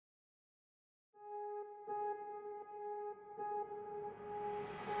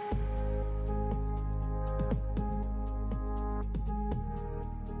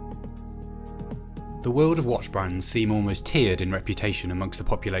The world of watch brands seem almost tiered in reputation amongst the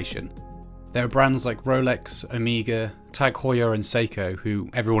population. There are brands like Rolex, Omega, Heuer and Seiko, who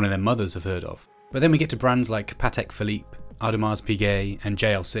everyone and their mothers have heard of. But then we get to brands like Patek Philippe, Audemars Piguet and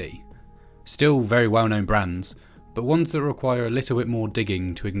JLC. Still very well known brands, but ones that require a little bit more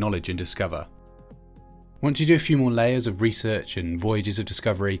digging to acknowledge and discover. Once you do a few more layers of research and voyages of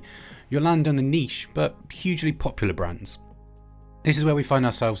discovery, you'll land on the niche but hugely popular brands. This is where we find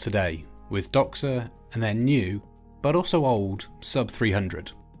ourselves today, with Doxa and their new, but also old, sub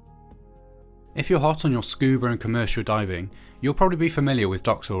 300. If you're hot on your scuba and commercial diving, you'll probably be familiar with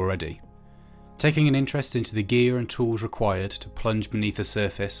Doxa already. Taking an interest into the gear and tools required to plunge beneath the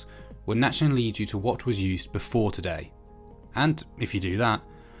surface will naturally lead you to what was used before today. And if you do that,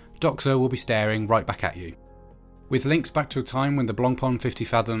 Doxa will be staring right back at you. With links back to a time when the Blancpain 50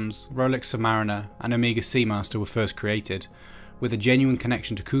 Fathoms, Rolex Submariner and Omega Seamaster were first created, with a genuine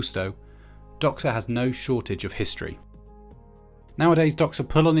connection to Cousteau, Doxa has no shortage of history. Nowadays, Doxa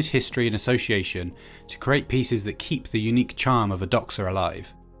pull on this history and association to create pieces that keep the unique charm of a Doxa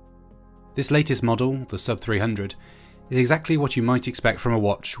alive. This latest model, the Sub 300, is exactly what you might expect from a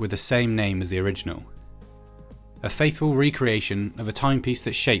watch with the same name as the original. A faithful recreation of a timepiece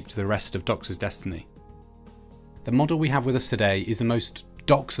that shaped the rest of Doxa's destiny. The model we have with us today is the most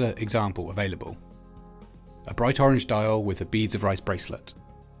Doxa example available. A bright orange dial with a beads of rice bracelet.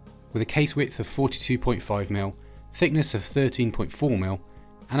 With a case width of 42.5mm, thickness of 13.4mm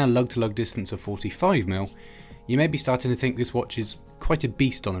and a lug-to-lug distance of 45mm, you may be starting to think this watch is quite a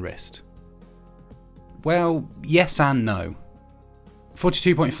beast on the wrist. Well, yes and no.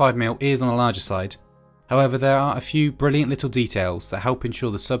 42.5mm is on the larger side, however there are a few brilliant little details that help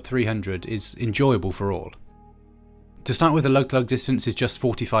ensure the Sub 300 is enjoyable for all. To start with, the lug-to-lug distance is just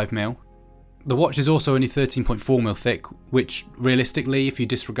 45mm. The watch is also only 13.4mm thick, which realistically, if you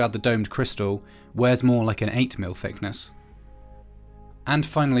disregard the domed crystal, wears more like an 8mm thickness. And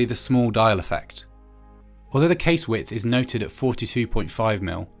finally, the small dial effect. Although the case width is noted at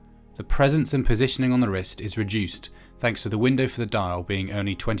 42.5mm, the presence and positioning on the wrist is reduced thanks to the window for the dial being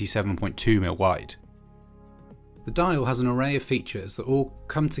only 27.2mm wide. The dial has an array of features that all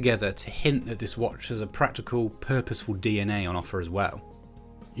come together to hint that this watch has a practical, purposeful DNA on offer as well.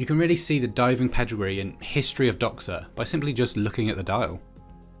 You can really see the diving pedigree and history of Doxa by simply just looking at the dial.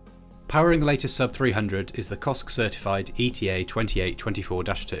 Powering the latest Sub 300 is the COSC certified ETA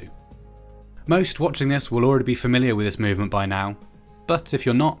 2824-2. Most watching this will already be familiar with this movement by now, but if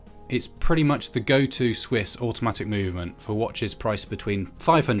you're not, it's pretty much the go-to Swiss automatic movement for watches priced between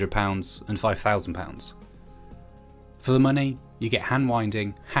 £500 and £5,000. For the money, you get hand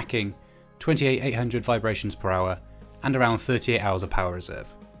winding, hacking, 28,800 vibrations per hour, and around 38 hours of power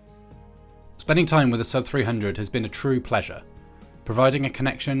reserve. Spending time with the Sub 300 has been a true pleasure, providing a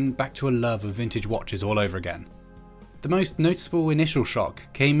connection back to a love of vintage watches all over again. The most noticeable initial shock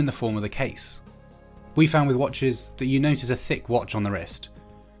came in the form of the case. We found with watches that you notice a thick watch on the wrist,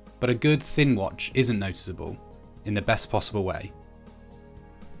 but a good thin watch isn't noticeable, in the best possible way.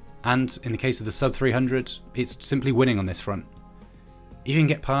 And in the case of the Sub 300, it's simply winning on this front. You can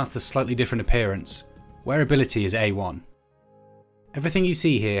get past the slightly different appearance, wearability is A1. Everything you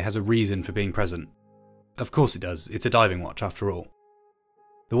see here has a reason for being present. Of course it does, it's a diving watch after all.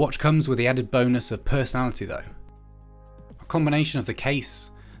 The watch comes with the added bonus of personality though. A combination of the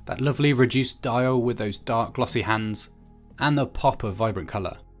case, that lovely reduced dial with those dark glossy hands, and the pop of vibrant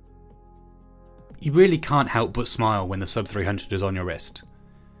colour. You really can't help but smile when the Sub 300 is on your wrist.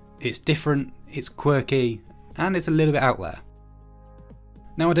 It's different, it's quirky, and it's a little bit out there.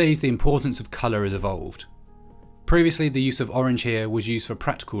 Nowadays the importance of colour has evolved. Previously the use of orange here was used for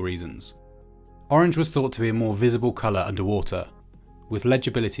practical reasons. Orange was thought to be a more visible colour underwater, with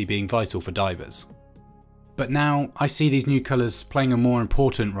legibility being vital for divers. But now I see these new colours playing a more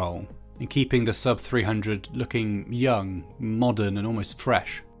important role in keeping the Sub 300 looking young, modern and almost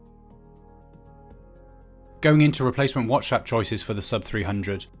fresh. Going into replacement watch strap choices for the Sub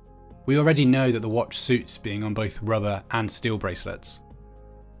 300, we already know that the watch suits being on both rubber and steel bracelets.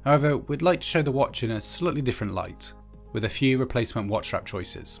 However, we'd like to show the watch in a slightly different light, with a few replacement watch strap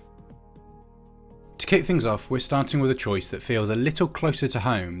choices. To kick things off, we're starting with a choice that feels a little closer to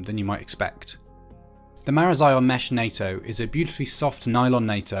home than you might expect. The Marazion Mesh NATO is a beautifully soft nylon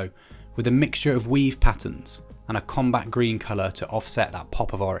NATO with a mixture of weave patterns and a combat green colour to offset that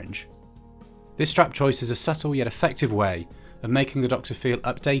pop of orange. This strap choice is a subtle yet effective way of making the Doxa feel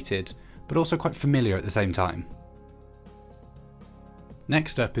updated but also quite familiar at the same time.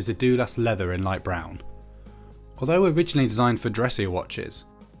 Next up is a Douglas leather in light brown. Although originally designed for dressier watches,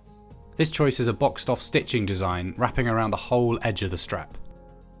 this choice is a boxed off stitching design wrapping around the whole edge of the strap.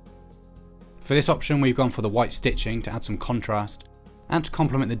 For this option we've gone for the white stitching to add some contrast and to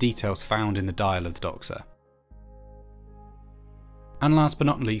complement the details found in the dial of the Doxa. And last but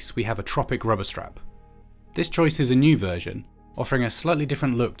not least, we have a tropic rubber strap. This choice is a new version, offering a slightly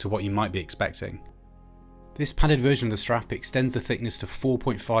different look to what you might be expecting. This padded version of the strap extends the thickness to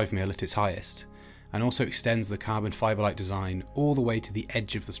 4.5mm at its highest, and also extends the carbon fibre-like design all the way to the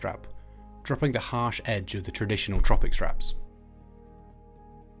edge of the strap, dropping the harsh edge of the traditional tropic straps.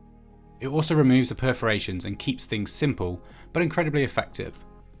 It also removes the perforations and keeps things simple, but incredibly effective.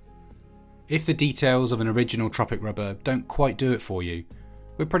 If the details of an original tropic rubber don't quite do it for you,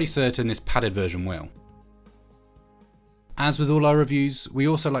 we're pretty certain this padded version will. As with all our reviews, we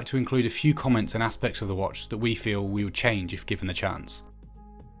also like to include a few comments and aspects of the watch that we feel we would change if given the chance.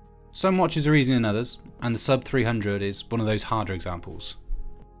 Some watches are easier than others, and the Sub 300 is one of those harder examples.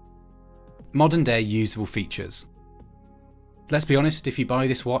 Modern day usable features. Let's be honest, if you buy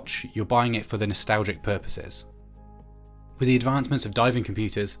this watch, you're buying it for the nostalgic purposes. With the advancements of diving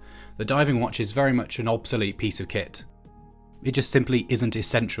computers, the diving watch is very much an obsolete piece of kit. It just simply isn't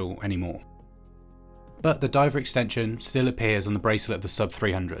essential anymore. But the diver extension still appears on the bracelet of the Sub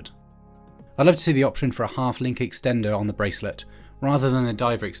 300. I'd love to see the option for a half-link extender on the bracelet rather than the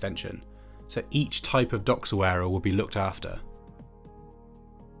diver extension, so each type of Doxa wearer will be looked after.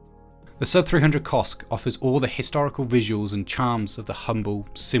 The Sub 300 COSC offers all the historical visuals and charms of the humble,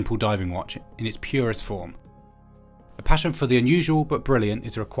 simple diving watch in its purest form. A passion for the unusual but brilliant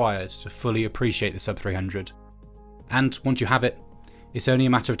is required to fully appreciate the Sub 300, and once you have it, it's only a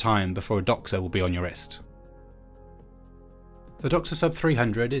matter of time before a Doxa will be on your wrist. The Doxa Sub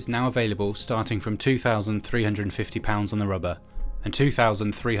 300 is now available starting from £2,350 on the rubber and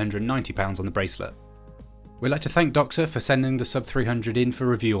 £2,390 on the bracelet. We'd like to thank Doxa for sending the Sub 300 in for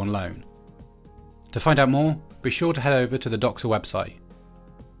review on loan. To find out more, be sure to head over to the Doxa website.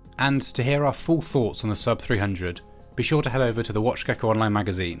 And to hear our full thoughts on the Sub 300, be sure to head over to the WatchGecko online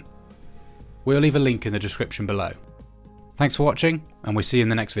magazine. We'll leave a link in the description below. Thanks for watching, and we'll see you in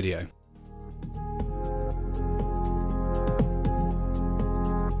the next video.